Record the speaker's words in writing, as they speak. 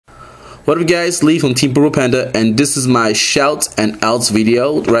What up guys, Lee from Team Purple Panda, and this is my shout and outs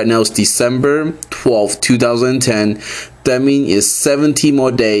video. Right now it's December 12th, 2010. That means it's 70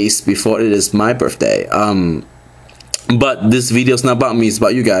 more days before it is my birthday. But this video is not about me, it's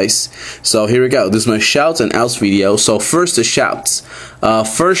about you guys. So here we go. This is my shouts and outs video. So first the shouts.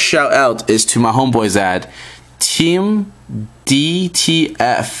 First shout out is to my homeboys at Team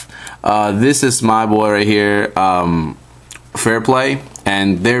DTF. This is my boy right here, Fair Play,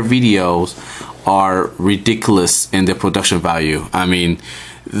 and their videos are ridiculous in their production value. I mean,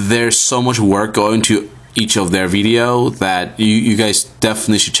 there's so much work going to each of their video that you guys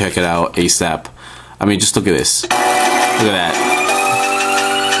definitely should check it out ASAP. I mean, just look at this. Look at that.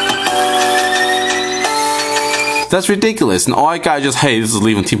 That's ridiculous. And all I got is just, hey, this is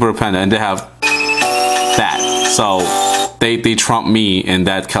leaving Team Purple Panda, and they have that. So they trump me in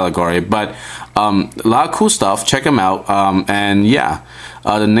that category. But a lot of cool stuff. Check them out. And yeah,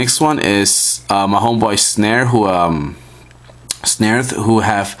 the next one is my homeboy Snare, who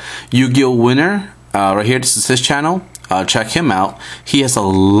have Yu-Gi-Oh winner right here. This is his channel. Check him out. He has a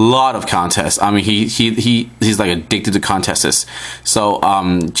lot of contests. I mean, he's like addicted to contests. So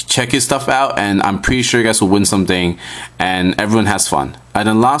check his stuff out, and I'm pretty sure you guys will win something, and everyone has fun. And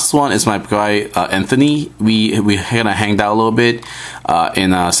the last one is my guy Anthony. We kind of hanged out a little bit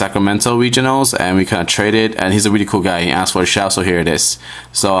in Sacramento regionals, and we kind of traded. And he's a really cool guy. He asked for a shout, so here it is.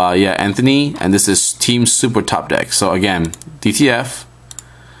 So yeah, Anthony, and this is Team Super Top Deck. So again, DTF,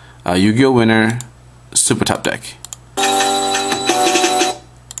 Yu-Gi-Oh winner, Super Top Deck.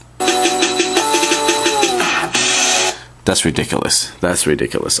 That's ridiculous. That's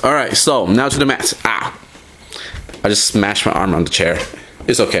ridiculous. Alright, so now to the mats. I just smashed my arm on the chair.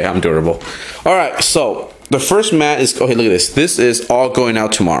 It's okay, I'm durable. Alright, so the first mat is, okay, look at this. This is all going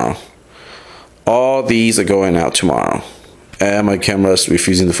out tomorrow. All these are going out tomorrow. And my camera's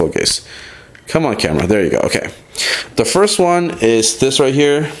refusing to focus. Come on, camera. There you go. Okay. The first one is this right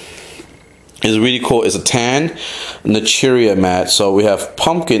here. It's really cool. It's a tan Nichiria mat. So we have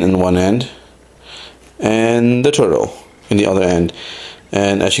pumpkin in one end and the turtle in the other end,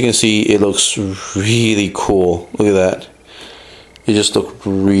 and as you can see, it looks really cool. Look at that. It just looks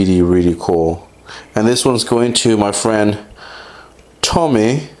really cool. And this one's going to my friend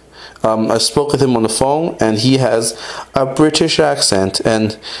Tommy. I spoke with him on the phone, and he has a British accent,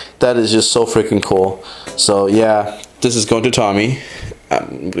 and that is just so freaking cool. So yeah, this is going to Tommy.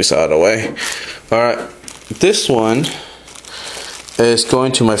 Move this out of the way. Alright, this one is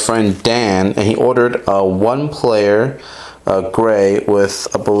going to my friend Dan, and he ordered a one-player gray with,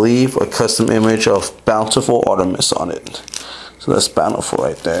 I believe, a custom image of Bountiful Artemis on it. So that's Bountiful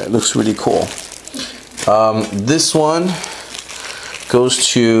right there. It looks really cool. This one goes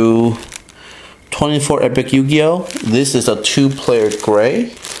to 24 Epic Yu-Gi-Oh! This is a two-player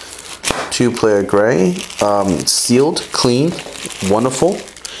gray. Two-player gray. Sealed, clean, wonderful.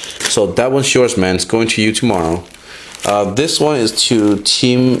 So that one's yours, man. It's going to you tomorrow. This one is to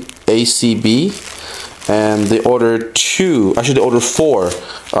Team ACB, and they ordered they ordered four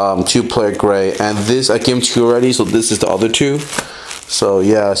two-player gray, and this I gave to you already, so this is the other two. So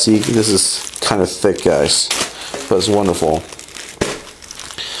yeah, see, this is kind of thick, guys, but it's wonderful.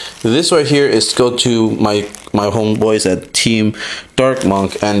 This right here is go to my homeboys at Team Dark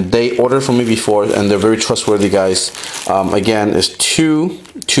Monk, and they ordered from me before, and they're very trustworthy guys. Again, it's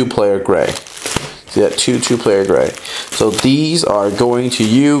two-player gray. Yeah, two-player gray. So these are going to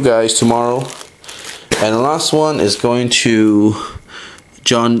you guys tomorrow. And the last one is going to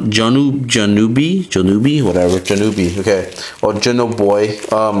Janubi, okay, or Jano Boy.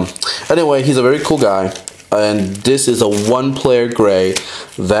 Anyway, he's a very cool guy, and this is a one-player gray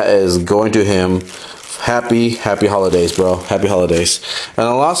that is going to him. Happy holidays, bro. Happy holidays. And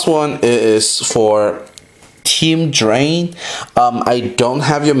the last one is for Team Drain. I don't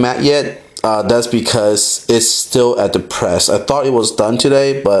have your mat yet. That's because it's still at the press. I thought it was done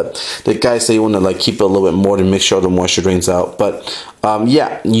today, but the guys say you want to like keep it a little bit more to make sure the moisture drains out. But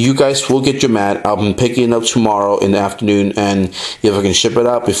yeah, you guys will get your mat. I'm picking it up tomorrow in the afternoon, and if I can ship it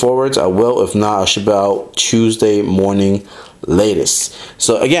out beforewards, I will. If not, I'll ship it out Tuesday morning latest.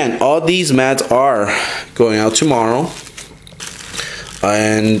 So again, all these mats are going out tomorrow,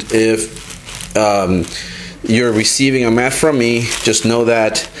 and if you're receiving a mat from me, just know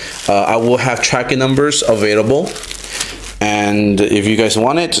that I will have tracking numbers available, and if you guys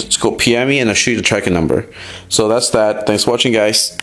want it, just go PM me and I'll shoot you the tracking number. So that's that. Thanks for watching, guys.